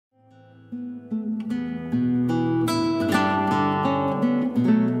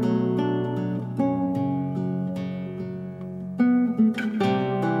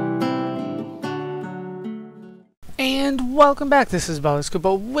welcome back. This is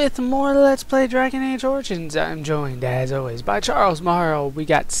Scuba with more Let's Play Dragon Age Origins. I'm joined, as always, by Charles, Morrow. We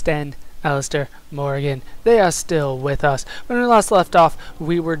got Sten, Alistair, Morgan. They are still with us. When we last left off,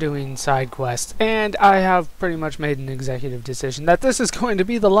 we were doing side quests, and I have pretty much made an executive decision that this is going to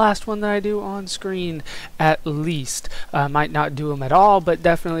be the last one that I do on screen, at least. I might not do them at all, but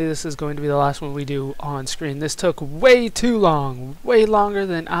definitely this is going to be the last one we do on screen. This took way too long, way longer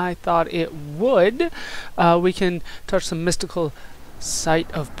than I thought it would. We can touch some mystical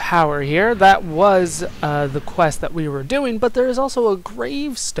site of power here. That was the quest that we were doing, but there is also a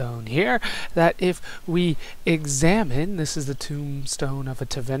gravestone here that if we examine, this is the tombstone of a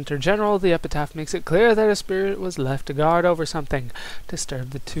Tevinter general. The epitaph makes it clear that a spirit was left to guard over something.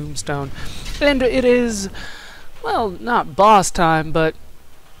 Disturb the tombstone. And it is, well, not boss time, but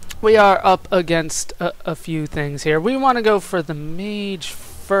we are up against a few things here. We want to go for the mage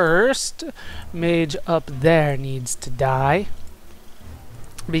first. Mage up there needs to die,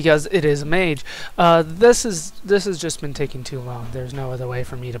 because it is a mage. This has just been taking too long. There's no other way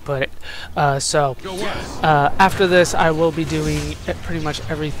for me to put it. After this, I will be doing pretty much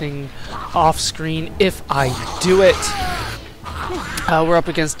everything off screen if I do it. We're up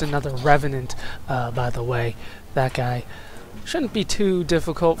against another Revenant, by the way. That guy shouldn't be too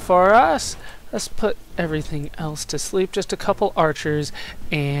difficult for us. Let's put everything else to sleep. Just a couple archers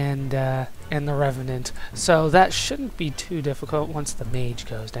and the Revenant. So that shouldn't be too difficult once the mage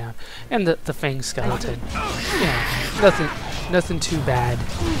goes down. And the Fang skeleton. Yeah, nothing too bad.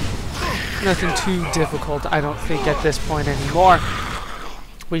 Nothing too difficult, I don't think, at this point anymore.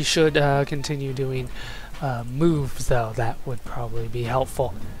 We should continue doing moves, though. That would probably be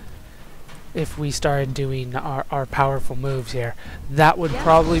helpful. If we started doing our powerful moves here, that would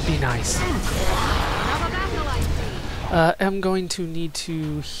probably be nice. I'm going to need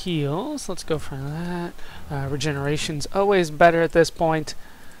to heal, so let's go for that. Regeneration's always better at this point.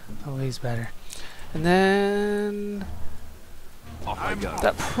 Always better. And then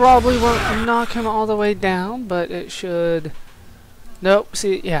that probably won't knock him all the way down, but it should. Nope,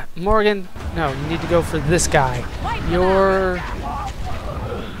 see, yeah, Morgan, no, you need to go for this guy.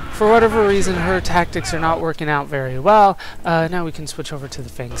 For whatever reason, her tactics are not working out very well. Now we can switch over to the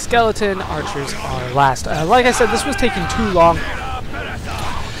Fang skeleton. Archers are last. Like I said, this was taking too long,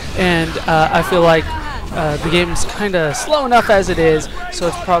 and I feel like the game's kind of slow enough as it is, so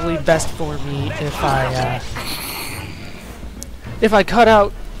it's probably best for me if I cut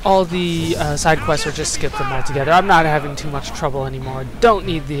out all the side quests or just skip them altogether. I'm not having too much trouble anymore. Don't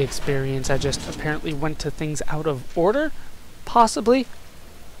need the experience. I just apparently went to things out of order, possibly.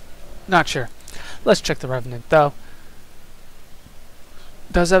 Not sure. Let's check the Revenant, though.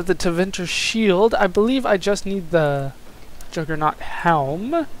 Does have the Tevinter shield. I believe I just need the Juggernaut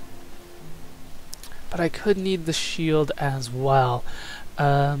helm, but I could need the shield as well.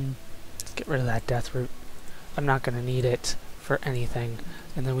 Let's get rid of that death root. I'm not going to need it for anything.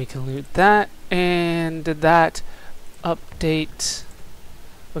 And then we can loot that. And did that update?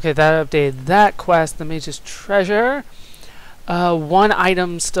 Okay, that updated that quest. The Mage's Treasure. One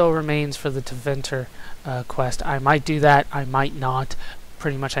item still remains for the Tevinter quest. I might do that, I might not.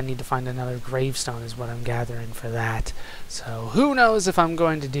 Pretty much I need to find another gravestone is what I'm gathering for that. So who knows if I'm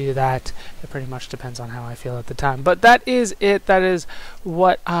going to do that. It pretty much depends on how I feel at the time. But that is it. That is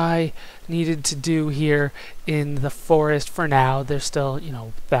what I needed to do here in the forest for now. There's still, you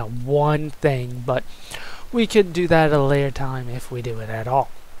know, that one thing, but we could do that at a later time if we do it at all.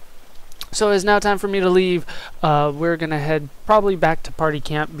 So it's now time for me to leave. We're going to head probably back to party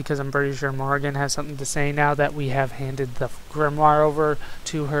camp because I'm pretty sure Morgan has something to say now that we have handed the grimoire over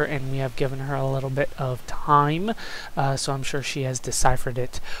to her and we have given her a little bit of time. So I'm sure she has deciphered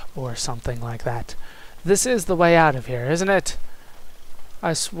it or something like that. This is the way out of here, isn't it?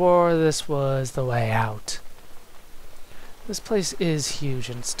 I swore this was the way out. This place is huge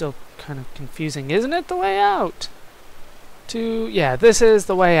and still kind of confusing. Isn't it the way out? Yeah, this is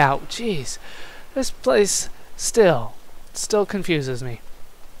the way out. Jeez, this place still confuses me.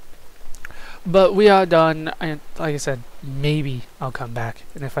 But we are done, and like I said, maybe I'll come back.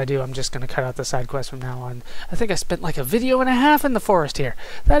 And if I do, I'm just going to cut out the side quest from now on. I think I spent like a video and a half in the forest here.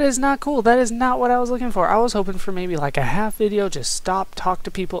 That is not cool. That is not what I was looking for. I was hoping for maybe like a half video, just stop, talk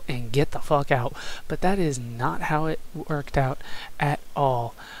to people, and get the fuck out. But that is not how it worked out at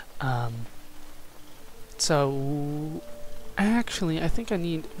all. So actually, I think I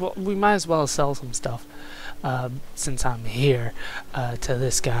need. Well, we might as well sell some stuff since I'm here to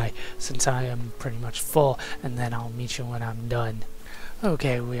this guy, since I am pretty much full, and then I'll meet you when I'm done.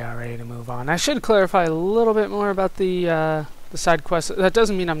 Okay, we are ready to move on. I should clarify a little bit more about the the side quest. That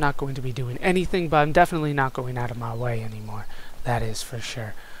doesn't mean I'm not going to be doing anything, but I'm definitely not going out of my way anymore. That is for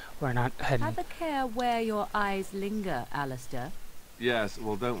sure. We're not heading... Have a care where your eyes linger, Alistair. Yes,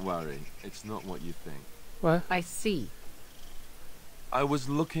 well, don't worry. It's not what you think. What? I see. I was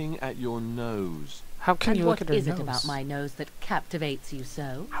looking at your nose. How can you look at her nose? What is it about my nose that captivates you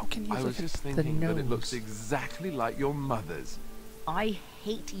so? How can you I was just thinking that it looks exactly like your mother's. I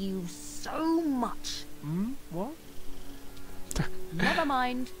hate you so much. Hmm? What? Never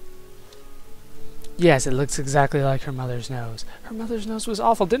mind. Yes, it looks exactly like her mother's nose. Her mother's nose was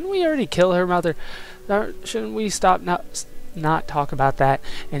awful. Didn't we already kill her mother? Shouldn't we stop not talk about that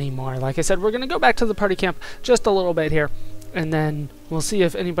anymore? Like I said, we're going to go back to the party camp just a little bit here. And then we'll see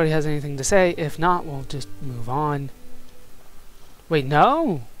if anybody has anything to say. If not, we'll just move on. Wait,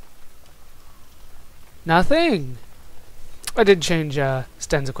 no! Nothing! I did change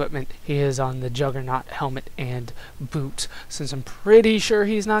Sten's equipment. He is on the Juggernaut helmet and boots, since I'm pretty sure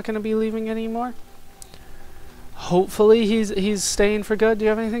he's not going to be leaving anymore. Hopefully he's staying for good. Do you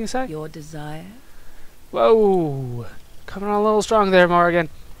have anything to say? Your desire? Whoa! Coming on a little strong there, Morgan.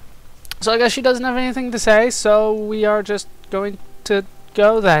 So I guess she doesn't have anything to say, so we are just going to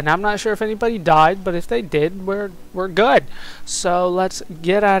go then. I'm not sure if anybody died, but if they did, we're good. So let's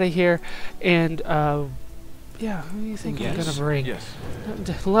get out of here and yeah, who do you think you're gonna bring? Yes.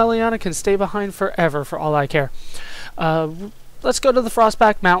 Leliana can stay behind forever for all I care. Let's go to the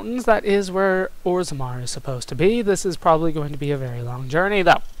Frostback Mountains. That is where Orzammar is supposed to be. This is probably going to be a very long journey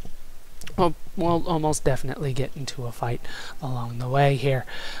though. We'll almost definitely get into a fight along the way here.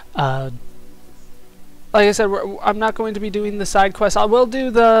 Like I said, I'm not going to be doing the side quests. I will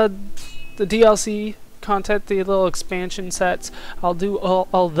do the DLC content, the little expansion sets. I'll do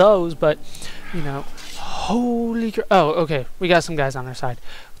all those, but, you know, holy crap. Oh, okay, we got some guys on our side.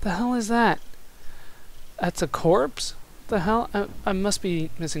 What the hell is that? That's a corpse? What the hell? I must be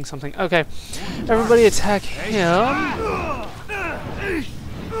missing something. Okay, everybody attack him.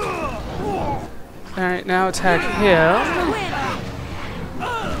 Alright, now attack him.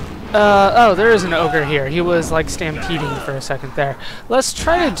 Oh, there is an ogre here. He was like stampeding for a second there. Let's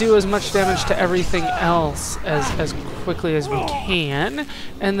try to do as much damage to everything else as quickly as we can,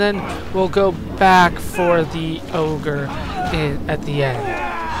 and then we'll go back for the ogre at the end.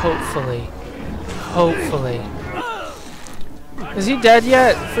 Hopefully. Hopefully. Is he dead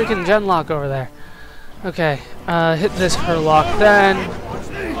yet? Freaking Genlock over there. Okay, hit this Herlock then.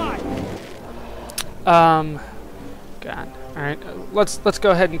 God. Alright, let's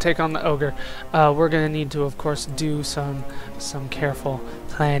go ahead and take on the ogre. We're gonna need to, of course, do some careful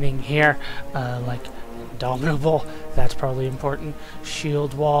planning here. Like Indomitable, that's probably important.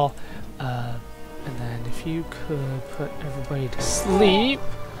 Shield wall, and then if you could put everybody to sleep.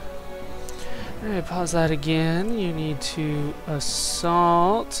 Alright, pause that again. You need to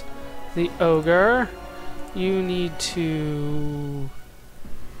assault the ogre. You need to...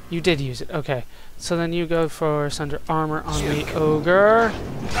 You did use it, okay. So then you go for Sunder Armor on the ogre.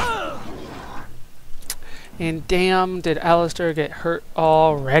 And damn, did Alistair get hurt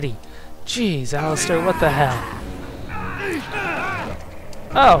already. Jeez, Alistair, what the hell?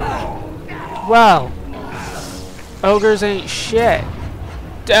 Oh. Well. Ogres ain't shit.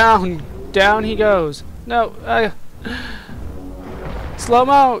 Down he goes. No,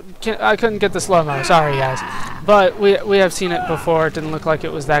 slow-mo. I couldn't get the slow-mo. Sorry, guys. But we have seen it before. It didn't look like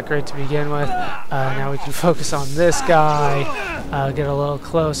it was that great to begin with. Now we can focus on this guy. Get a little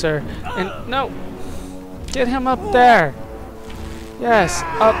closer. And no, get him up there. Yes,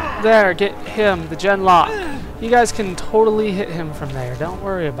 up there. Get him, the Genlock. You guys can totally hit him from there. Don't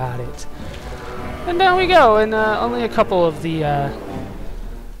worry about it. And down we go. And only a couple of the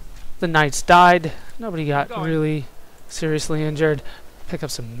knights died. Nobody got really seriously injured. Pick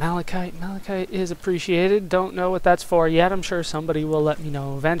up some malachite. Malachite is appreciated. Don't know what that's for yet. I'm sure somebody will let me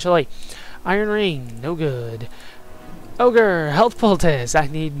know eventually. Iron ring, no good. Ogre, health poultice. I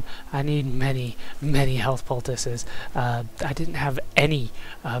need many health poultices. I didn't have any.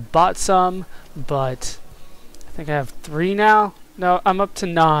 Bought some, but I think I have 3 now. No, I'm up to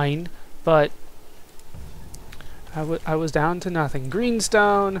 9, but I was down to nothing.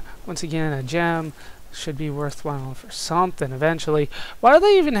 Greenstone, once again a gem. Should be worthwhile for something eventually. Why do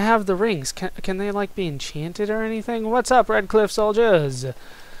they even have the rings? Can they like be enchanted or anything? What's up, Redcliffe soldiers? Is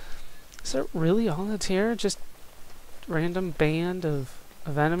that really all that's here? Just random band of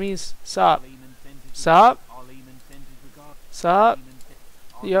enemies? Sup? Sup? Sup?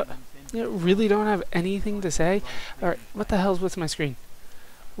 You really don't have anything to say? Alright, what the hell's with my screen?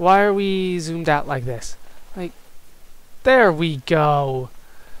 Why are we zoomed out like this? Like, there we go.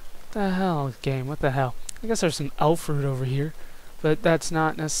 What the hell, game? What the hell? I guess there's some elf fruit over here, but that's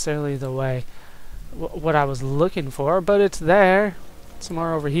not necessarily the way what I was looking for, but it's there. Some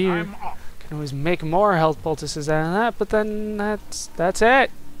more over here. Can always make more health poultices out of that, but then that's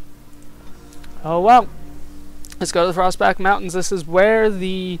it. Oh well. Let's go to the Frostback Mountains. This is where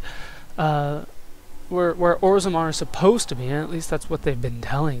the where Orzammar is supposed to be, and at least that's what they've been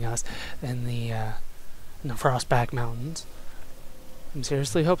telling us in the Frostback Mountains. I'm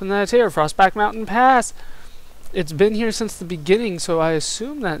seriously hoping that it's here. Frostback Mountain Pass. It's been here since the beginning, so I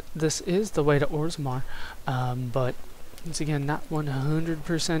assume that this is the way to Orzammar. But once again, not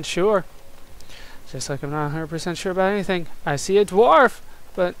 100% sure. Just like I'm not 100% sure about anything. I see a dwarf,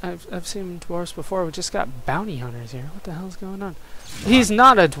 but I've seen dwarfs before. We just got bounty hunters here. What the hell's going on? He's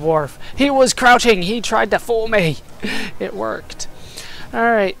not a dwarf. He was crouching. He tried to fool me. It worked. All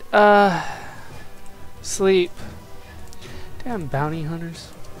right. Sleep. Damn bounty hunters.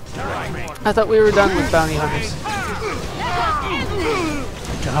 I thought we were done with bounty hunters.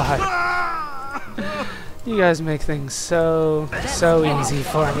 God. You guys make things so easy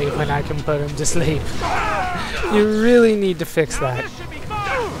for me when I can put them to sleep. You really need to fix that.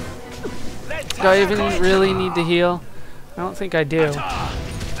 Do I even really need to heal? I don't think I do.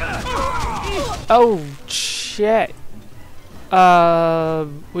 Oh shit.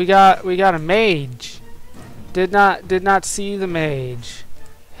 We got a mage. Did not see the mage.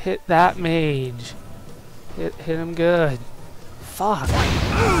 Hit that mage. Hit him good. Fuck.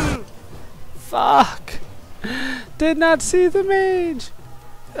 Fuck. Did not see the mage.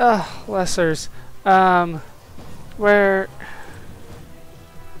 Lessers. Where?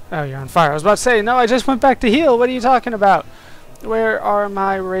 Oh, you're on fire. I was about to say, no, I just went back to heal. What are you talking about? Where are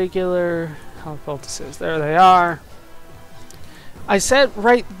my regular health poultices? There they are. I said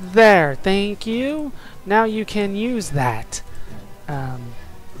right there. Thank you. Now you can use that.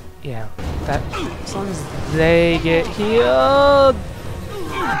 Yeah, that as long as they get healed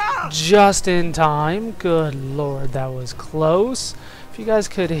just in time. Good lord, that was close. If you guys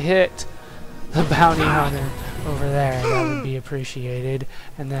could hit the bounty hunter over there, that would be appreciated.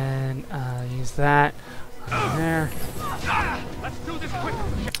 And then use that on there.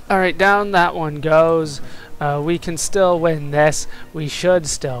 Alright, down that one goes. We can still win this. We should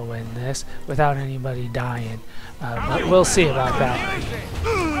still win this without anybody dying. But we'll see about that.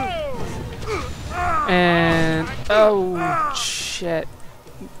 And oh shit.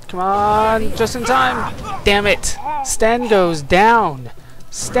 Come on, just in time. Damn it. Sten goes down.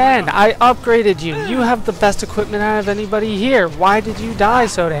 Sten, I upgraded you. You have the best equipment out of anybody here. Why did you die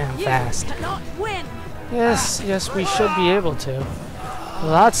so damn fast? Yes, we should be able to.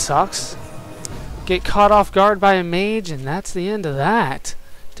 Well, that sucks. Get caught off guard by a mage, and that's the end of that.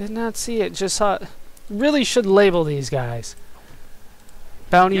 Did not see it. Just saw it. Really should label these guys.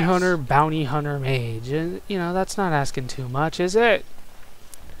 Bounty hunter, mage. And, you know, that's not asking too much, is it?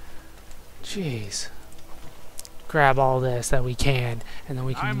 Jeez. Grab all this that we can, and then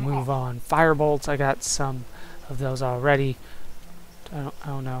we can move on. Firebolts, I got some of those already. I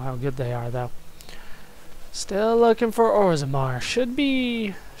don't know how good they are, though. Still looking for Orzammar. Should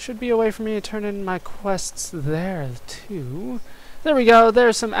be a way for me to turn in my quests there, too. There we go.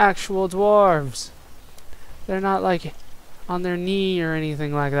 There's some actual dwarves. They're not, like, on their knee or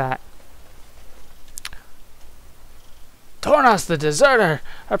anything like that. Tornos the Deserter!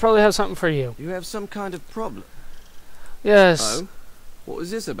 I probably have something for you. You have some kind of problem? Yes. Oh? What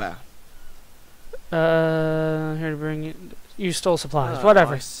was this about? Here to bring you... You stole supplies. Oh,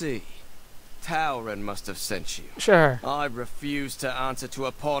 Whatever. I see. Tauren must have sent you. Sure. I refuse to answer to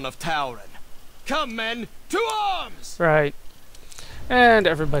a pawn of Tauren. Come, men, to arms! Right. And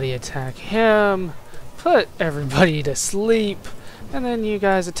everybody attack him. Put everybody to sleep. And then you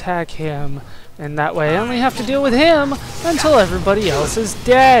guys attack him. And that way I only have to deal with him until everybody else is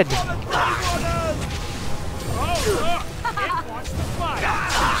dead.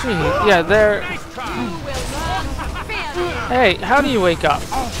 Gee, yeah, they're... Hey, how do you wake up?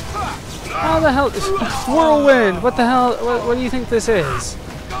 How the hell... Whirlwind! What the hell... What do you think this is?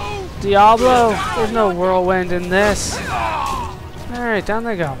 Diablo? There's no whirlwind in this. Alright, down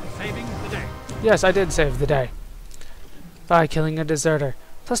they go. Yes, I did save the day. By killing a deserter.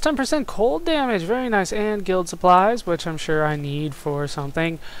 Plus 10% cold damage. Very nice. And guild supplies, which I'm sure I need for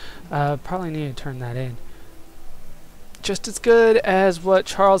something. Probably need to turn that in. Just as good as what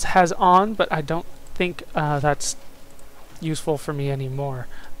Charles has on, but I don't think that's useful for me anymore.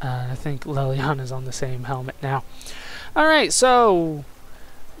 I think Leliana is on the same helmet now. Alright, so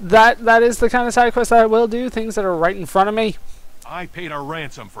that is the kind of side quest that I will do. Things that are right in front of me. I paid a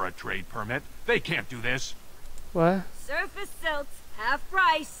ransom for a trade permit. They can't do this. What? Surface silts, half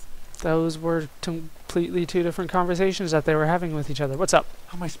price. Those were completely two different conversations that they were having with each other. What's up?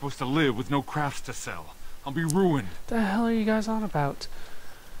 How am I supposed to live with no crafts to sell? I'll be ruined. The hell are you guys on about?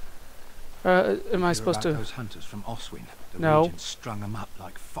 Am I supposed to? Those hunters from Oswin. The No. Regent strung them up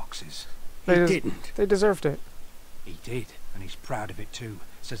like foxes. They He des- didn't. They deserved it. He did, and he's proud of it too.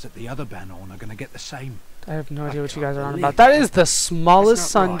 Says that the other Bannerman are going to get the same. I have no I idea what you can't guys are on believe about. That it. is the smallest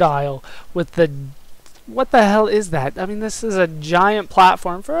That's not right. sundial with the... What the hell is that? I mean, this is a giant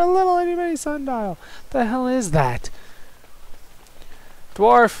platform for a little itty-bitty sundial. The hell is that?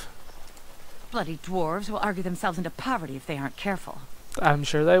 Dwarf! Bloody dwarves will argue themselves into poverty if they aren't careful. I'm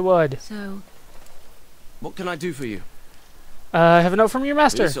sure they would. So, What can I do for you? I have a note from your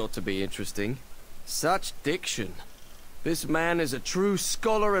master. This ought to be interesting. Such diction. This man is a true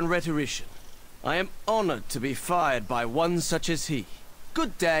scholar and rhetorician. I am honored to be fired by one such as he.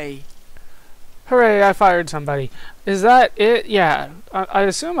 Good day. Hooray, I fired somebody. Is that it? Yeah. I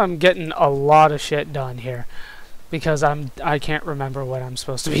assume I'm getting a lot of shit done here. Because I can't remember what I'm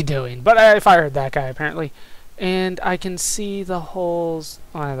supposed to be doing. But I fired that guy, apparently. And I can see the holes...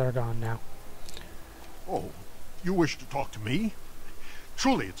 Oh, they're gone now. Oh, you wish to talk to me?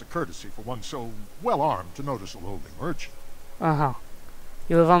 Truly, it's a courtesy for one so well-armed to notice a lowly merchant. Uh-huh.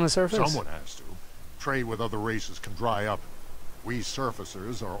 You live on the surface? Someone has to. Trade with other races can dry up. We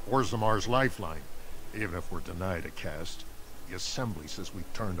surfacers are Orzammar's lifeline. Even if we're denied a caste, the Assembly says we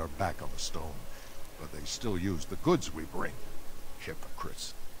turned our back on the stone. But they still use the goods we bring.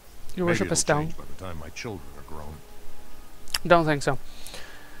 Hypocrites. You Maybe worship a it'll stone? change by the time my children are grown. Don't think so.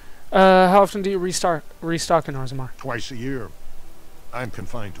 How often do you restock in Orzammar? Twice a year. I'm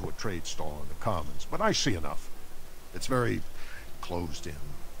confined to a trade stall in the commons, but I see enough. It's very closed in.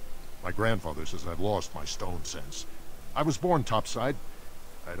 My grandfather says I've lost my stone sense. I was born topside.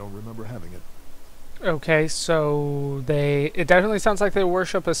 I don't remember having it. Okay, so it definitely sounds like they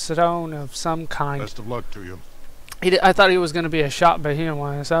worship a stone of some kind. Best of luck to you. I thought he was going to be a shop, but he didn't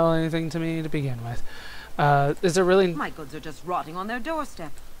want to sell anything to me to begin with. Is there really... my goods are just rotting on their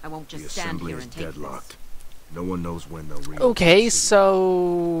doorstep. I won't just stand here and take deadlocked. No one knows when they'll reopen. Okay,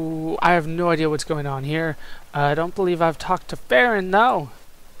 so I have no idea what's going on here. I don't believe I've talked to Farron, though.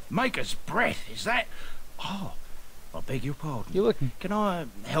 Maker's breath, is that? Oh, I beg your pardon. You look Can I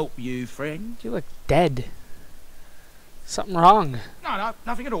help you, friend? dead. Something wrong. No,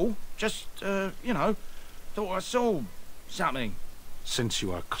 nothing at all. Just, you know, thought I saw something. Since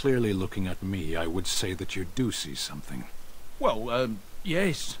you are clearly looking at me, I would say that you do see something. Well,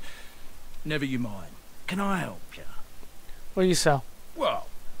 yes. Never you mind. Can I help you? What do you sell? Well,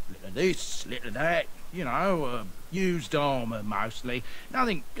 little of this, little of that. You know, used armour mostly.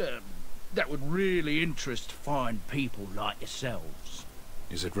 Nothing that would really interest fine people like yourselves.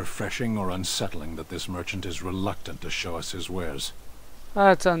 Is it refreshing or unsettling that this merchant is reluctant to show us his wares?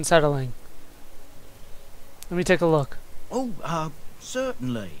 That's unsettling. Let me take a look. Oh,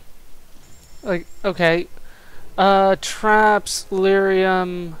 certainly. Like, okay. Traps,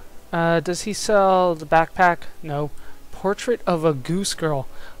 lyrium. Does he sell the backpack? No. Portrait of a goose girl.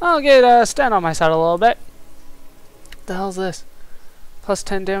 I'll get stand on my side a little bit. What the hell's this? Plus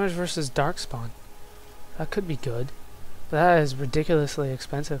 10 damage versus Darkspawn. That could be good. But that is ridiculously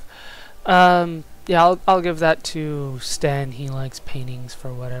expensive. Yeah, I'll give that to Sten. He likes paintings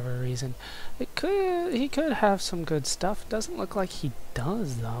for whatever reason. He could have some good stuff. Doesn't look like he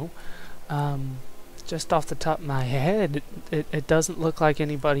does though. Just off the top of my head, it doesn't look like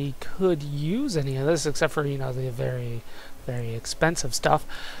anybody could use any of this except for, you know, the very, very expensive stuff.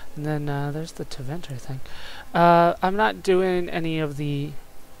 And then there's the Teventer thing. I'm not doing any of the...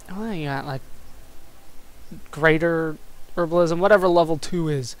 I got like greater herbalism, whatever level 2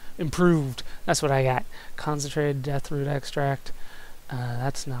 is, improved. That's what I got. Concentrated Deathroot Extract.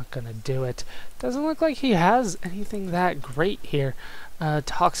 That's not gonna do it. Doesn't look like he has anything that great here.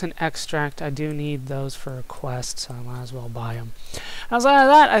 Toxin Extract, I do need those for a quest, so I might as well buy them. Outside of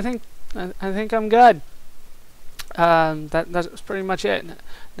that, I think I'm good. That's pretty much it.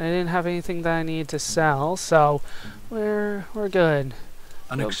 I didn't have anything that I need to sell, so we're good.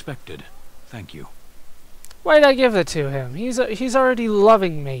 Unexpected. Thank you. Why did I give it to him? He's already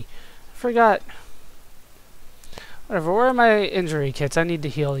loving me. I forgot. Whatever. Where are my injury kits? I need to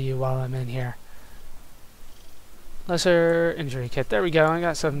heal you while I'm in here. Lesser injury kit. There we go. I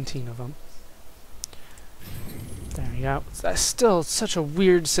got 17 of them. There we go. That's still such a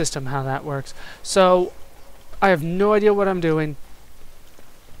weird system how that works. So I have no idea what I'm doing.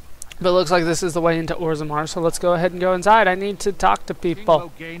 But it looks like this is the way into Orzammar, so let's go ahead and go inside. I need to talk to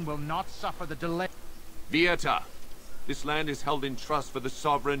people. King will not suffer the delay. Vieta, this land is held in trust for the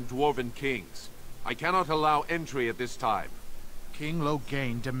sovereign dwarven kings. I cannot allow entry at this time. King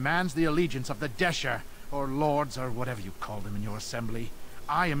Loghain demands the allegiance of the Desher, or lords, or whatever you call them in your assembly.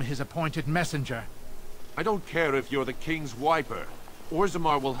 I am his appointed messenger. I don't care if you're the king's wiper.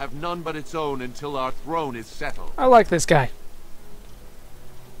 Orzammar will have none but its own until our throne is settled. I like this guy.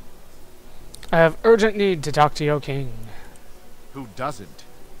 I have urgent need to talk to your king. Who doesn't?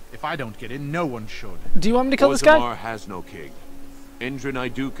 If I don't get in, no one should. Do you want me to kill this guy? Orzammar has no king. Endrin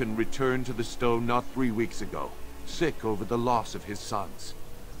Idukan returned to the stone not 3 weeks ago, sick over the loss of his sons.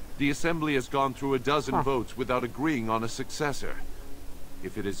 The assembly has gone through a dozen votes without agreeing on a successor.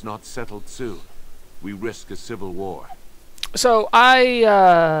 If it is not settled soon, we risk a civil war. So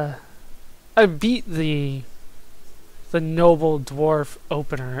I beat the noble dwarf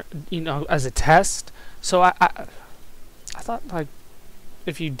opener, you know, as a test. So I thought, like,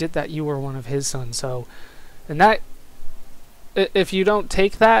 if you did that, you were one of his sons. So, and that, if you don't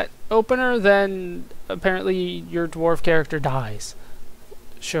take that opener, then apparently your dwarf character dies.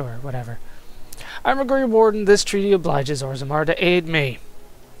 Sure, whatever. I'm a Grey Warden. This treaty obliges Orzammar to aid me.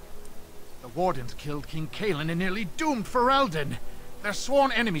 The Wardens killed King Cailan and nearly doomed Ferelden. They're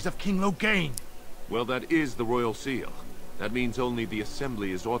sworn enemies of King Loghain. Well, that is the royal seal. That means only the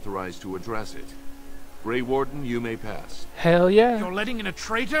assembly is authorized to address it. Grey Warden, you may pass. Hell yeah. You're letting in a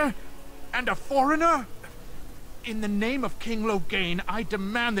traitor? And a foreigner? In the name of King Loghain, I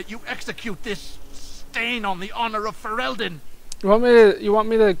demand that you execute this stain on the honor of Ferelden. You want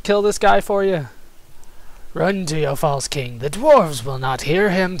me to kill this guy for you? Run to your false king. The dwarves will not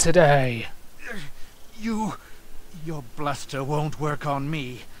hear him today. Your bluster won't work on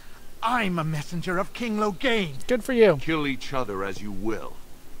me. I'm a messenger of King Loghain. Good for you. Kill each other as you will,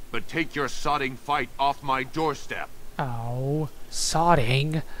 but take your sodding fight off my doorstep. Oh,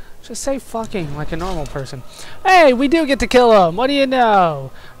 sodding. Just say fucking like a normal person. Hey, we do get to kill him. What do you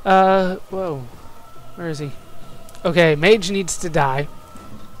know? Whoa. Where is he? Okay, mage needs to die.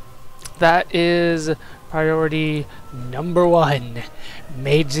 That is priority number 1.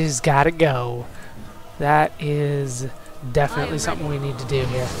 Mage's gotta go. That is definitely something we need to do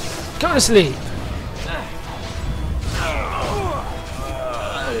here. Go to sleep.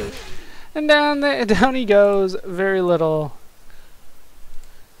 And down he goes. Very little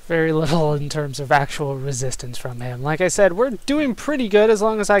in terms of actual resistance from him. Like I said, we're doing pretty good as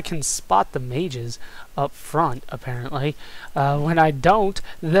long as I can spot the mages up front, apparently. When I don't,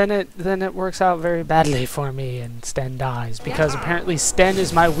 then it works out very badly for me and Sten dies, because apparently Sten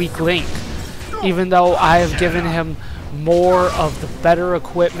is my weak link. Even though I have given him more of the better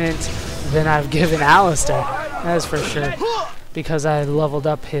equipment than I've given Alistair, that's for sure. Because I leveled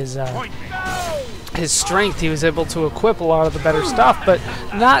up his strength, he was able to equip a lot of the better stuff, but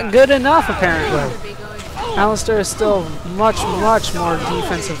not good enough apparently. Alistair is still much more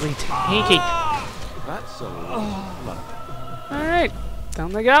defensively tanky. That's a lot. Alright,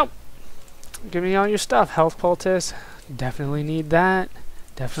 down they go. Give me all your stuff. Health poultice, definitely need that.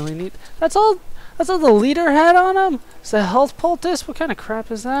 Definitely need. That's all the leader had on him? It's a health poultice? What kind of crap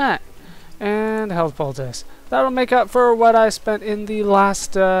is that? And health poultice. That'll make up for what I spent in the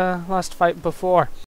last fight before.